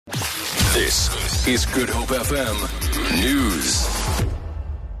This is Good Hope FM News.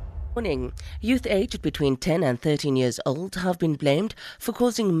 Morning. Youth aged between 10 and 13 years old have been blamed for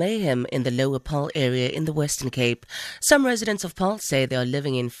causing mayhem in the Lower Paarl area in the Western Cape. Some residents of Paarl say they are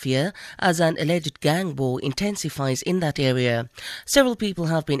living in fear as an alleged gang war intensifies in that area. Several people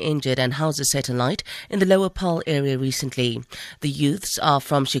have been injured and houses set alight in the Lower Paarl area recently. The youths are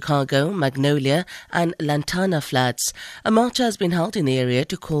from Chicago, Magnolia and Lantana Flats. A march has been held in the area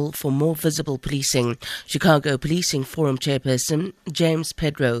to call for more visible policing. Chicago Policing Forum chairperson James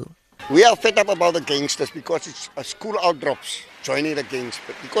Pedro. We are fed up about the gangsters because it's a school outdrops joining the gangs.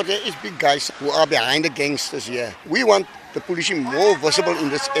 But because there is big guys who are behind the gangsters here. We want the policing more visible in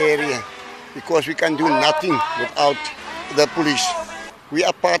this area because we can do nothing without the police. We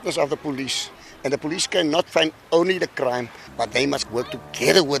are partners of the police and the police cannot find only the crime, but they must work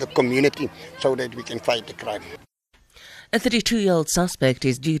together with the community so that we can fight the crime. A 32-year-old suspect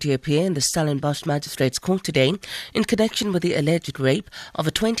is due to appear in the Stellenbosch Magistrates Court today in connection with the alleged rape of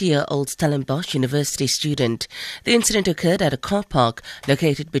a 20-year-old Stellenbosch University student. The incident occurred at a car park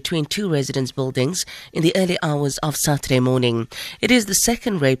located between two residence buildings in the early hours of Saturday morning. It is the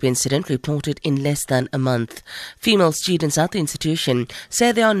second rape incident reported in less than a month. Female students at the institution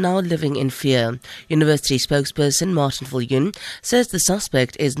say they are now living in fear. University spokesperson Martin Viljoen says the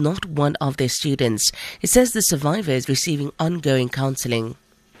suspect is not one of their students. He says the survivor is receiving ongoing counselling.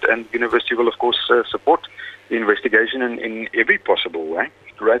 And the university will, of course, support the investigation in every possible way.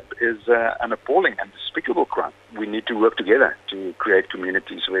 Rape is an appalling and despicable crime. We need to work together to create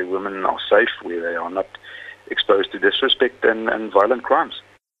communities where women are safe, where they are not exposed to disrespect and violent crimes.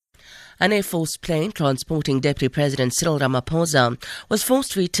 An Air Force plane transporting Deputy President Cyril Ramaphosa was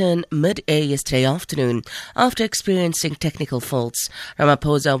forced to return mid-air yesterday afternoon after experiencing technical faults.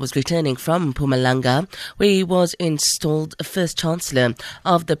 Ramaphosa was returning from Mpumalanga, where he was installed First Chancellor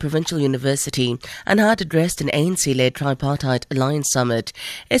of the Provincial University and had addressed an ANC-led tripartite alliance summit.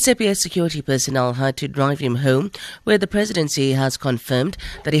 SAPS security personnel had to drive him home, where the presidency has confirmed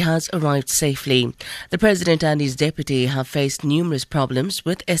that he has arrived safely. The president and his deputy have faced numerous problems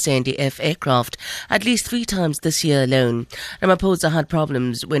with SANDF aircraft at least 3 times this year alone. Ramaphosa had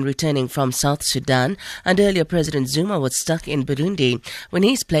problems when returning from South Sudan, and earlier President Zuma was stuck in Burundi when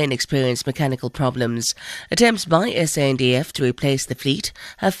his plane experienced mechanical problems. Attempts by SANDF to replace the fleet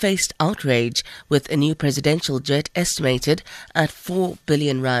have faced outrage, with a new presidential jet estimated at 4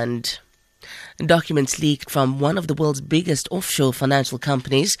 billion rand. Documents leaked from one of the world's biggest offshore financial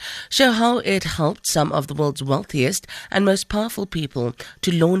companies show how it helped some of the world's wealthiest and most powerful people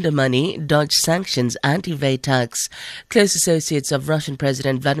to launder money, dodge sanctions and evade tax. Close associates of Russian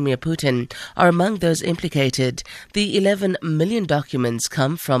President Vladimir Putin are among those implicated. The 11 million documents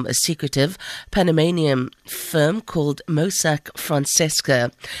come from a secretive Panamanian firm called Mossack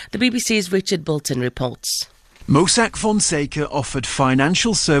Fonseca. The BBC's Richard Bolton reports. Mossack Fonseca offered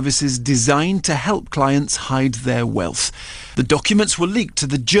financial services designed to help clients hide their wealth. The documents were leaked to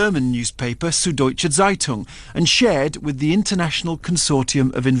the German newspaper Süddeutsche Zeitung and shared with the International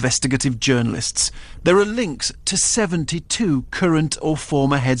Consortium of Investigative Journalists. There are links to 72 current or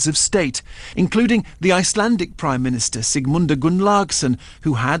former heads of state, including the Icelandic Prime Minister Sigmundur Gunnlaugsson,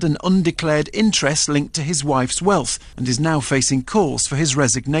 who had an undeclared interest linked to his wife's wealth and is now facing calls for his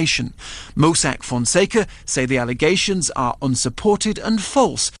resignation. Mossack Fonseca say the allegations are unsupported and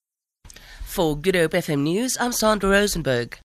false. For Good Hope FM News, I'm Sandra Rosenberg.